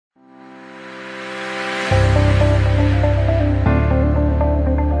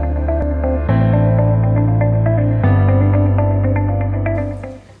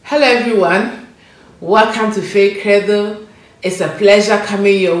Hello everyone, welcome to Faith CRADLE. It's a pleasure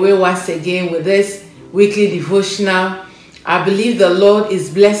coming your way once again with this weekly devotional. I believe the Lord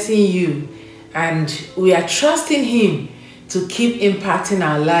is blessing you and we are trusting Him to keep impacting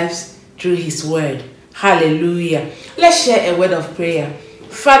our lives through His word. Hallelujah. Let's share a word of prayer.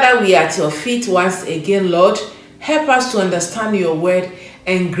 Father, we are at your feet once again, Lord. Help us to understand your word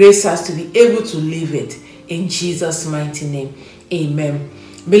and grace us to be able to live it. In Jesus' mighty name, amen.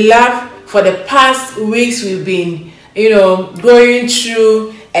 Beloved, for the past weeks we've been, going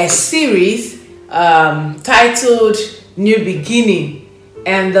through a series titled New Beginning.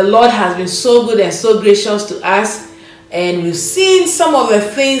 And the Lord has been so good and so gracious to us. And we've seen some of the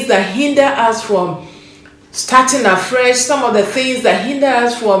things that hinder us from starting afresh, some of the things that hinder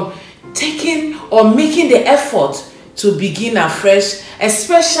us from taking or making the effort to begin afresh,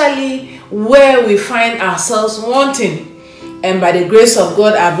 especially where we find ourselves wanting. And by the grace of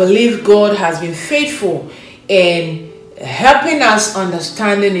God, I believe God has been faithful in helping us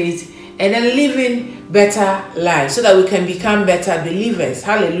understanding it and then living better lives so that we can become better believers.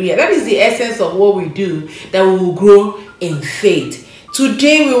 Hallelujah. That is the essence of what we do, that we will grow in faith.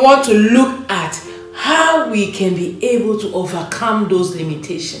 Today we want to look at how we can be able to overcome those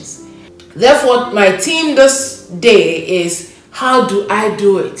limitations. Therefore, my theme this day is, how do I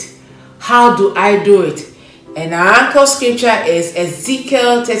do it? How do I do it? And our anchor scripture is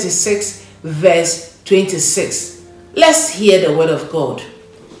Ezekiel 36 verse 26. Let's hear the word of God.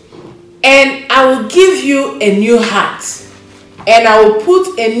 And I will give you a new heart, and I will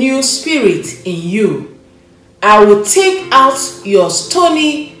put a new spirit in you. I will take out your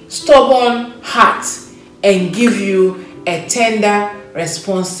stony, stubborn heart and give you a tender,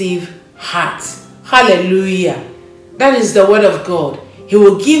 responsive heart. Hallelujah. That is the word of God. He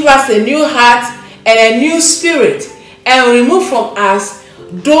will give us a new heart and a new spirit, and remove from us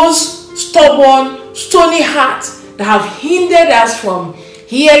those stubborn, stony hearts that have hindered us from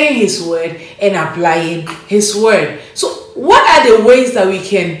hearing His word and applying His word. So what are the ways that we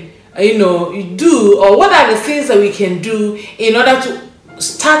can do, or what are the things that we can do in order to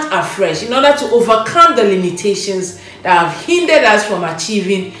start afresh, in order to overcome the limitations that have hindered us from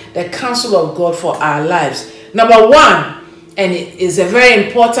achieving the counsel of God for our lives? Number one, and it is a very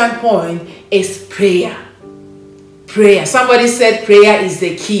important point, is prayer. Prayer. Somebody said prayer is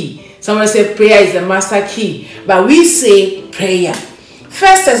the key. Somebody said prayer is the master key. But we say prayer. 1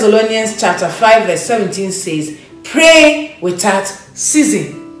 Thessalonians chapter 5 verse 17 says, pray without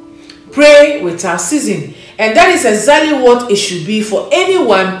ceasing. Pray without ceasing. And that is exactly what it should be for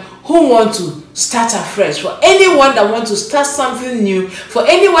anyone who wants to start afresh, for anyone that wants to start something new, for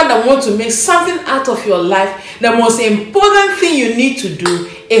anyone that wants to make something out of your life. The most important thing you need to do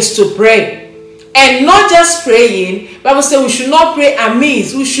is to pray. And not just praying. Bible says we should not pray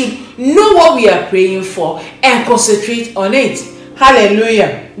amiss. We should know what we are praying for and concentrate on it.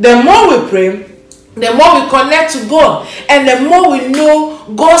 Hallelujah. The more we pray, the more we connect to God, and the more we know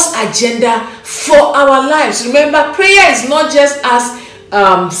God's agenda for our lives. Remember, prayer is not just us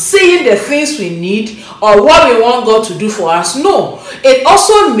saying the things we need or what we want God to do for us. No, it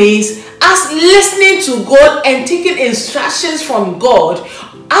also means us listening to God and taking instructions from God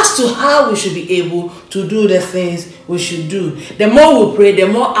as to how we should be able to do the things we should do. The more we pray, the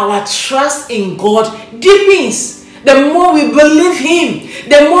more our trust in God deepens. The more we believe Him,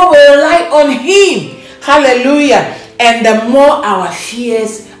 the more we rely on Him. Hallelujah. And the more our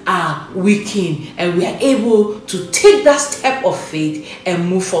fears are weakened, and we are able to take that step of faith and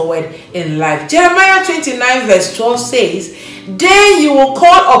move forward in life. Jeremiah 29 verse 12 says, then you will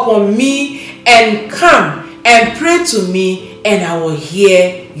call upon me and come and pray to me, and I will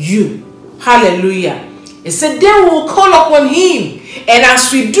hear you. Hallelujah. It said, then we will call upon Him, and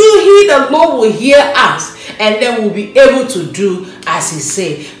as we do, He, the Lord, will hear us, and then we'll be able to do as He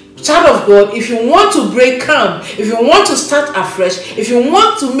said. Child of God, if you want to break camp, if you want to start afresh, if you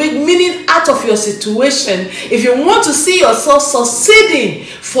want to make meaning out of your situation, if you want to see yourself succeeding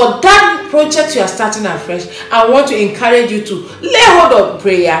for that project you are starting afresh, I want to encourage you to lay hold of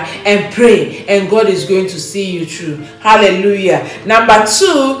prayer and pray, and God is going to see you through. Hallelujah. Number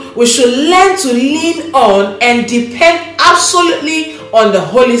two, we should learn to lean on and depend absolutely on the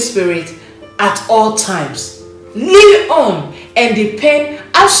Holy Spirit at all times. Lean on and depend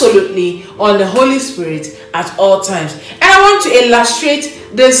absolutely on the Holy Spirit at all times. And I want to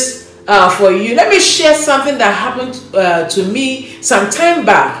illustrate this for you. Let me share something that happened to me some time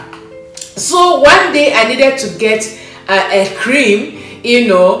back. So one day I needed to get a cream,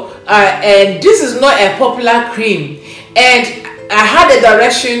 and this is not a popular cream, and I had a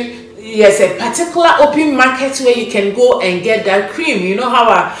direction there's a particular open market where you can go and get that cream. You know how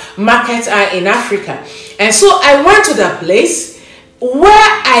our markets are in Africa. And so I went to that place where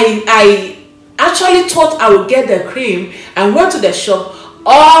I actually thought I would get the cream. I went to the shop,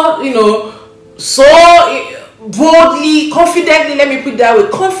 all, you know, so boldly, confidently, let me put that way,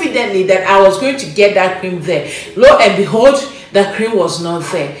 confidently that I was going to get that cream there. Lo and behold, the cream was not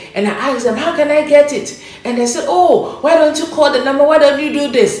there. And I asked them, how can I get it? And they said, oh, why don't you call the number? Why don't you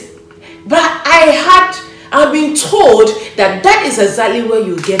do this? But I've been told that that is exactly where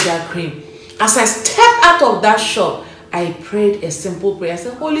you get that cream. As I stepped out of that shop, I prayed a simple prayer. I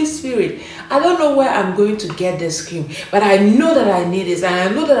said, Holy Spirit, I don't know where I'm going to get this cream, but I know that I need it, and I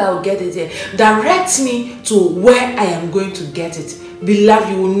know that I will get it here. Direct me to where I am going to get it. Beloved,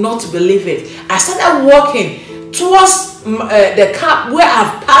 you will not believe it. I started walking towards the car where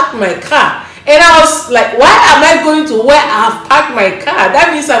I've parked my car. And I was like, why am I going to where I've parked my car? That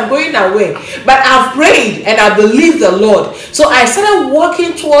means I'm going away. But I've prayed and I believe the Lord. So I started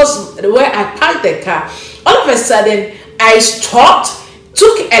walking towards where I parked the car. All of a sudden, I stopped,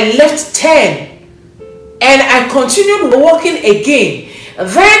 took a left turn, and I continued walking again.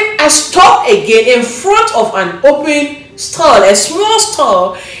 Then I stopped again in front of an open stall, a small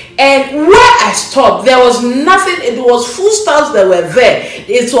stall. And where I stopped, there was nothing. It was full stalls that were there.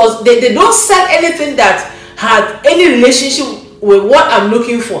 It was they don't sell anything that had any relationship with what I'm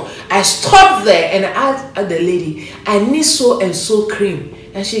looking for. I stopped there and I asked the lady, I need so and so cream.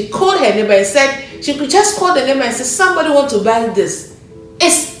 And she called her neighbor and said, she could just call the neighbor and say, somebody want to buy this.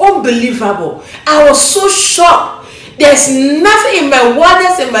 It's unbelievable. I was so shocked. There's nothing in my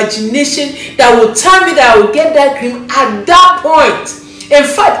wildest imagination that would tell me that I would get that cream at that point. In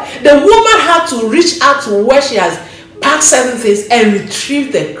fact, the woman had to reach out to where she has packed certain things and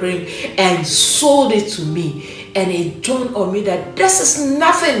retrieve the cream and sold it to me. And it dawned on me that this is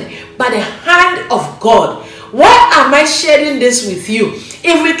nothing but the hand of God. Why am I sharing this with you?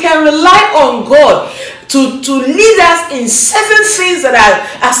 If we can rely on God to lead us in certain things that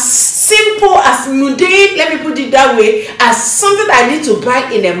are as simple, as mundane, let me put it that way, as something I need to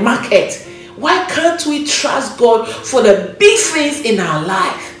buy in a market, why can't we trust God for the big things in our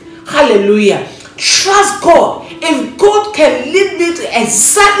life? Hallelujah. Trust God. If God can lead me to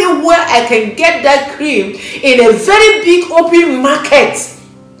exactly where I can get that cream in a very big open market,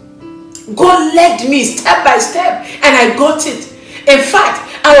 God led me step by step and I got it. In fact,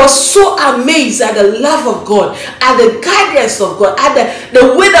 I was so amazed at the love of God, at the guidance of God, at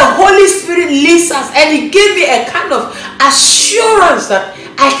the way the Holy Spirit leads us. And He gave me a kind of assurance that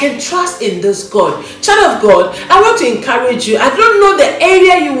I can trust in this God. Child of God, I want to encourage you. I don't know the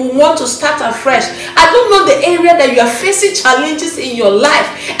area you will want to start afresh. I don't know the area that you are facing challenges in your life.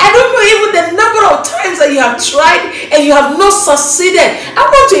 I don't know even the number of times that you have tried and you have not succeeded. I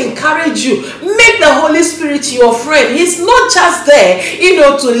want to encourage you. Make the Holy Spirit your friend. He's not just there,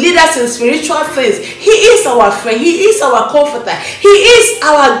 to lead us in spiritual things. He is our friend. He is our comforter. He is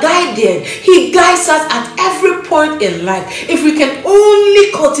our guardian. He guides us at every point in life. If we can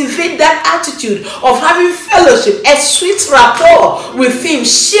only cultivate that attitude of having fellowship, a sweet rapport with Him,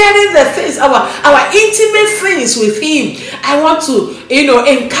 sharing the things, our intimate things with Him, I want to,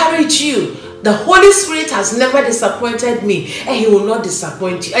 encourage you. The Holy Spirit has never disappointed me, and He will not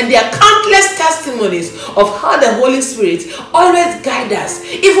disappoint you. And there are countless testimonies of how the Holy Spirit always guides us,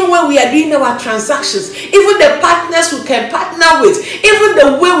 even when we are doing our transactions, even the partners we can partner with, even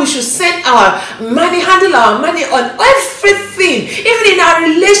the way we should send our money, handle our money on everything, even in our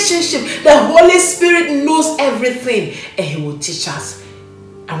relationship. The Holy Spirit knows everything, and He will teach us.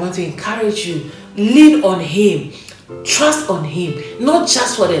 I want to encourage you, lean on Him. Trust on Him, not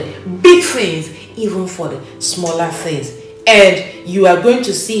just for the big things, even for the smaller things. And you are going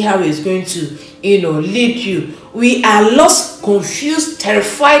to see how He's going to, lead you. We are lost, confused,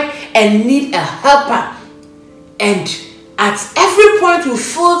 terrified, and need a helper. And at every point we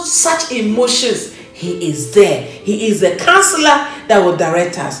feel such emotions, He is there. He is the counselor that will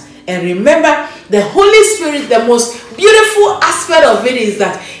direct us. And remember, the Holy Spirit, the most beautiful aspect of it is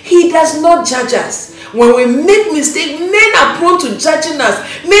that He does not judge us. When we make mistakes, men are prone to judging us.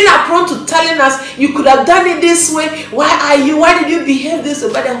 Men are prone to telling us, you could have done it this way. Why did you behave this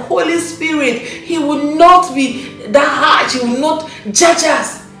way? But the Holy Spirit, He will not be that harsh. He will not judge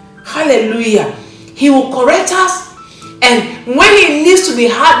us. Hallelujah. He will correct us. And when He needs to be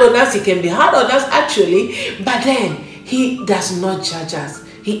hard on us, He can be hard on us actually. But then He does not judge us.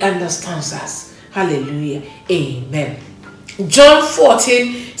 He understands us. Hallelujah. Amen. John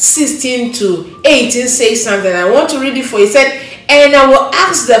 14:16 to 18 says something. I want to read it for you. He said, and I will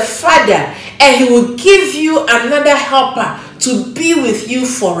ask the Father, and He will give you another helper to be with you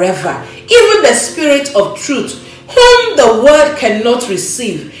forever, even the Spirit of truth, whom the world cannot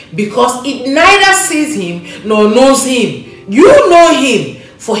receive, because it neither sees him nor knows him. You know him,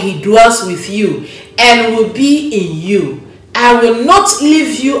 for he dwells with you and will be in you. I will not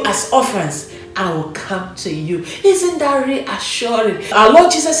leave you as orphans. I will come to you. Isn't that reassuring? Our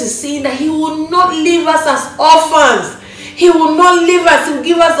Lord Jesus is saying that he will not leave us as orphans. He will not leave us. He will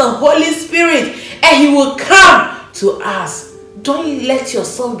give us the Holy Spirit, and he will come to us. Don't let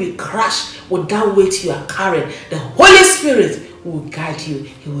yourself be crushed with that weight you are carrying. The Holy Spirit will guide you.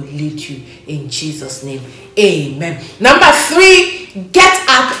 He will lead you in Jesus' name. Amen. Number 3, get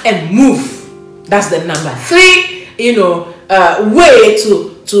up and move. That's the number 3, way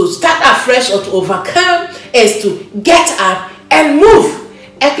to start afresh or to overcome is to get up and move.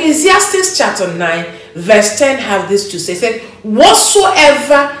 Ecclesiastes chapter 9 verse 10 have this to say, said,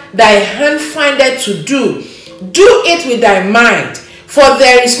 whatsoever thy hand findeth to do, do it with thy mind, for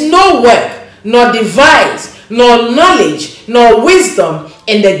there is no work, nor device, nor knowledge, nor wisdom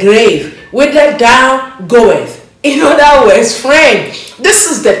in the grave, whither thou goest. In other words, friend,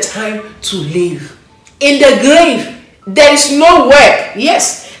 this is the time to live. In the grave, there is no work.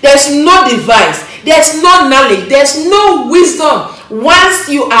 Yes, there's no device, there's no knowledge, there's no wisdom. Once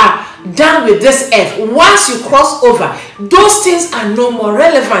you are done with this earth, once you cross over, those things are no more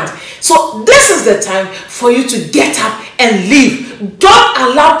relevant. So this is the time for you to get up and live. Don't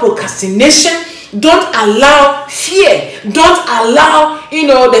allow procrastination. Don't allow fear. Don't allow,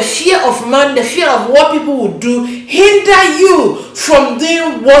 the fear of man, the fear of what people will do, hinder you from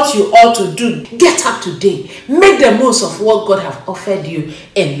doing what you ought to do. Get up today. Make the most of what God has offered you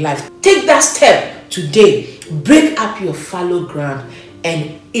in life. Take that step today. Break up your fallow ground,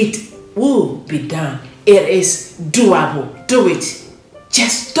 and it will be done. It is doable. Do it.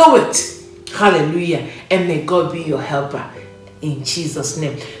 Just do it. Hallelujah. And may God be your helper in Jesus'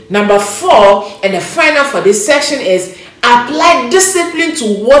 name. Number 4, and the final for this section, is apply discipline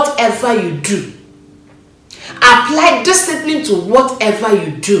to whatever you do. Apply discipline to whatever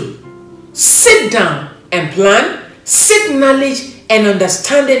you do. Sit down and plan. Seek knowledge and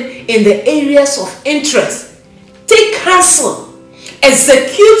understanding in the areas of interest. Take counsel.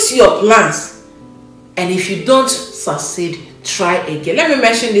 Execute your plans. And if you don't succeed, try again. Let me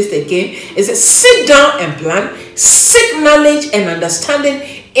mention this again. It says, sit down and plan. Seek knowledge and understanding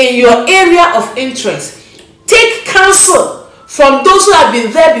in your area of interest. Take counsel from those who have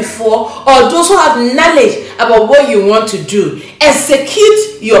been there before, or those who have knowledge about what you want to do.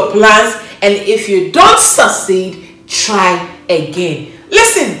 Execute your plans. And if you don't succeed, try again.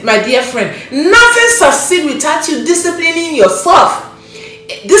 Listen, my dear friend, nothing succeeds without you disciplining yourself.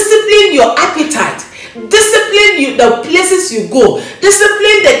 Discipline your appetite. Discipline the places you go.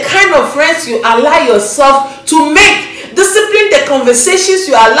 Discipline the kind of friends you allow yourself to make. Discipline the conversations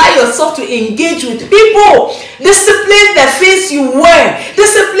you allow yourself to engage with people. Discipline the things you wear.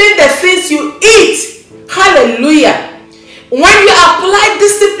 Discipline the things you eat. Hallelujah. When you apply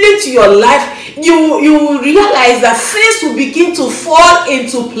discipline to your life, you will realize that things will begin to fall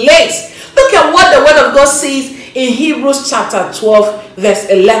into place. Look at what the word of God says in Hebrews chapter 12 verse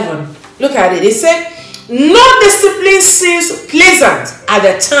 11. Look at it. It said, no discipline seems pleasant at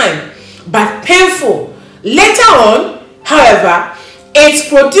the time, but painful. Later on, however, it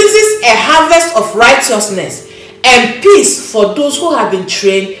produces a harvest of righteousness and peace for those who have been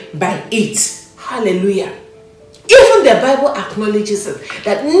trained by it. Hallelujah. Even the Bible acknowledges it,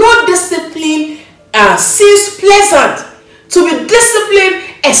 that no discipline seems pleasant. To be disciplined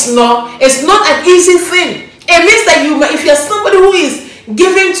is not an easy thing. It means that if you're somebody who is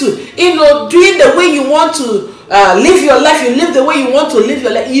given to, doing the way you want to live your life, you live the way you want to live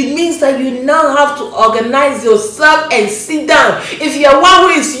your life. It means that you now have to organize yourself and sit down. If you're one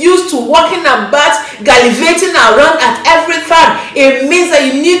who is used to walking about, gallivanting around at every time, it means that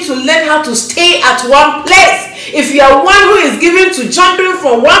you need to learn how to stay at one place. If you are one who is given to jumping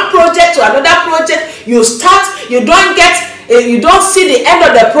from one project to another project, you start, you don't see the end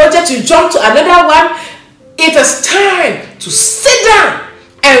of the project, you jump to another one. It is time to sit down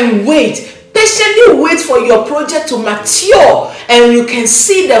and wait. Patiently wait for your project to mature, and you can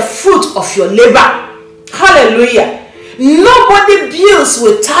see the fruit of your labor. Hallelujah. Nobody builds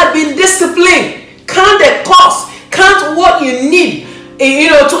without being disciplined. Count the cost. Count what you need,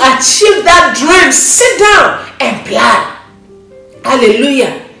 to achieve that dream. Sit down and plan.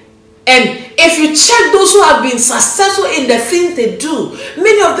 Hallelujah. And if you check those who have been successful in the things they do,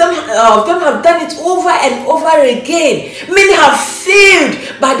 many of them have done it over and over again. Many have failed,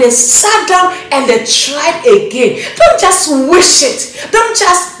 but they sat down and they tried again. Don't just wish it. Don't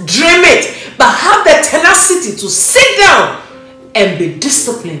just dream it, but have the tenacity to sit down and be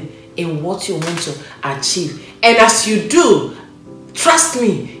disciplined in what you want to achieve. And as you do, trust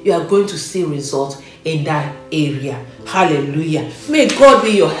me, you are going to see results in that area. Hallelujah. May God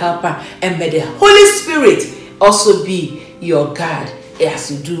be your helper, and may the Holy Spirit also be your guide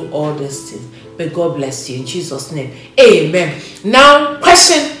as you do all these things. May God bless you in Jesus' name. Amen. Now,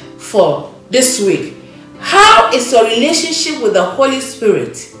 question for this week. How is your relationship with the Holy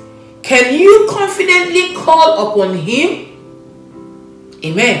Spirit? Can you confidently call upon Him?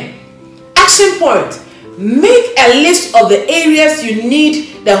 Amen. Action point. Make a list of the areas you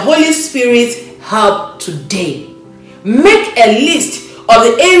need the Holy Spirit's help today. Make a list of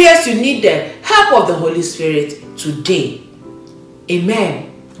the areas you need the help of the Holy Spirit today.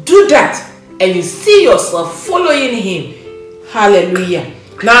 Amen. Do that and you see yourself following Him. Hallelujah.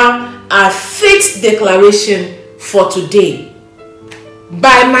 Now, our faith declaration for today.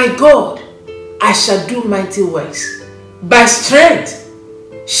 By my God, I shall do mighty works. By strength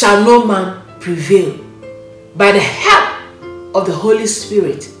shall no man prevail. By the help of the Holy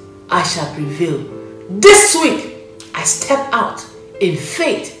Spirit, I shall prevail. This week, I step out in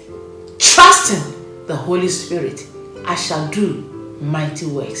faith, trusting the Holy Spirit. I shall do mighty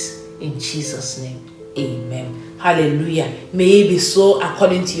works in Jesus' name. Amen. Hallelujah. May it be so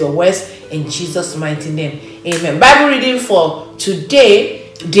according to your words in Jesus' mighty name. Amen. Bible reading for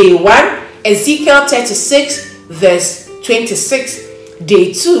today, day 1, Ezekiel 36, verse 26.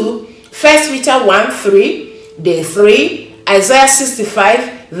 Day 2, 1 Peter 1:3. Day 3, Isaiah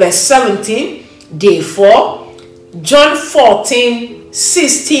 65, verse 17. Day 4, John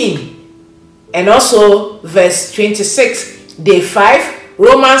 14:16. And also verse 26. Day 5,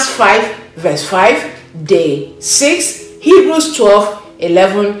 Romans 5, verse 5. Day 6, Hebrews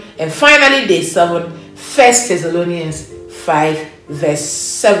 12:11. And finally, day 7, 1 Thessalonians 5, verse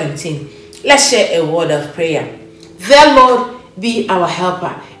 17. Let's share a word of prayer. Dear Lord, be our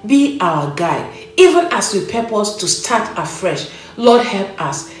helper, be our guide, even as we purpose to start afresh. Lord, help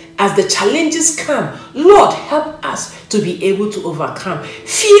us. As the challenges come, Lord, help us to be able to overcome.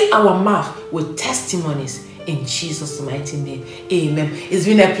 Fill our mouth with testimonies in Jesus' mighty name. Amen. It's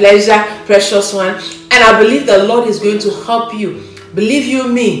been a pleasure, precious one. And I believe the Lord is going to help you. Believe you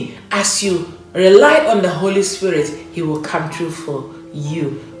me, as you rely on the Holy Spirit, He will come through for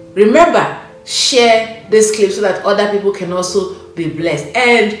you. Remember, share this clip so that other people can also be blessed.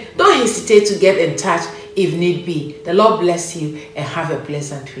 And don't hesitate to get in touch if need be. The Lord bless you and have a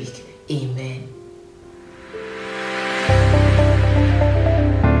pleasant week. Amen.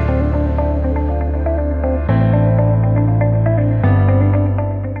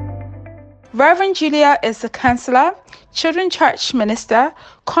 Reverend Julia is a counselor, children's church minister,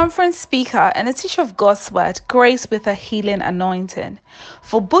 conference speaker, and a teacher of God's word, Grace with a Healing Anointing.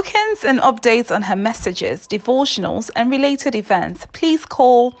 For bookings and updates on her messages, devotionals, and related events, please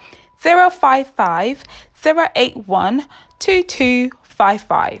call 055 081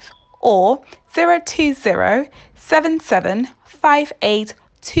 2255 or 020 7758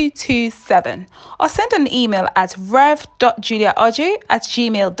 227, or send an email at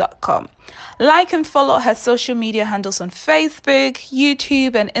rev.juliaoji@gmail.com. Like and follow her social media handles on Facebook,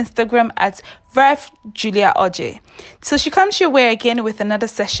 YouTube, and Instagram at Rev Julia Oji. Till she comes your way again with another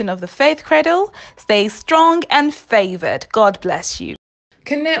session of the Faith Cradle, stay strong and favored. God bless you.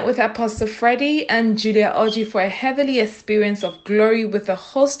 Connect with Apostle Freddie and Julia Oji for a heavenly experience of glory with a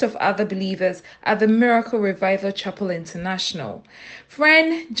host of other believers at the Miracle Revival Chapel International.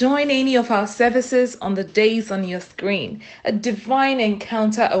 Friend, join any of our services on the days on your screen. A divine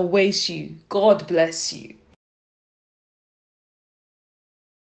encounter awaits you. God bless you.